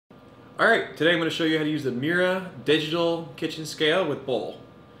Alright, today I'm going to show you how to use the Mira digital kitchen scale with bowl.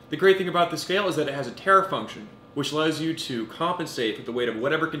 The great thing about the scale is that it has a tare function, which allows you to compensate for the weight of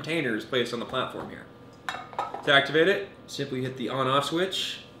whatever container is placed on the platform here. To activate it, simply hit the on-off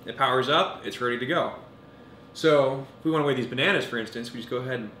switch, it powers up, it's ready to go. So, if we want to weigh these bananas, for instance, we just go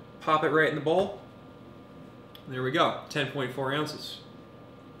ahead and pop it right in the bowl. There we go, 10.4 ounces.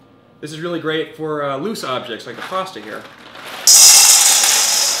 This is really great for loose objects like the pasta here.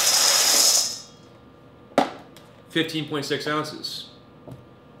 15.6 ounces.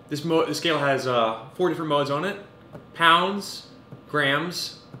 This scale has 4 different modes on it: pounds,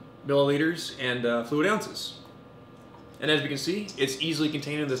 grams, milliliters, and fluid ounces. And as we can see, it's easily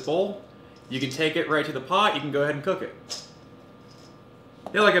contained in this bowl. You can take it right to the pot, you can go ahead and cook it.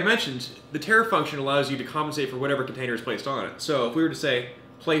 Now, like I mentioned, the tare function allows you to compensate for whatever container is placed on it. So if we were to say,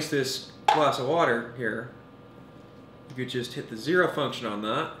 place this glass of water here, you could just hit the 0 function on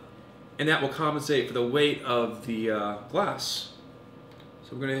that, and that will compensate for the weight of the glass.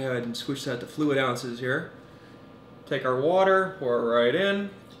 So we're going to go ahead and switch that to fluid ounces here. Take our water, pour it right in.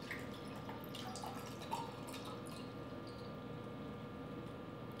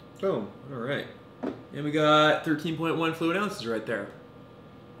 Boom. Alright. And we got 13.1 fluid ounces right there.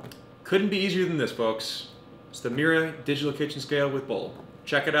 Couldn't be easier than this, folks. It's the Mira digital kitchen scale with bowl.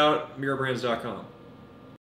 Check it out, mirabrands.com.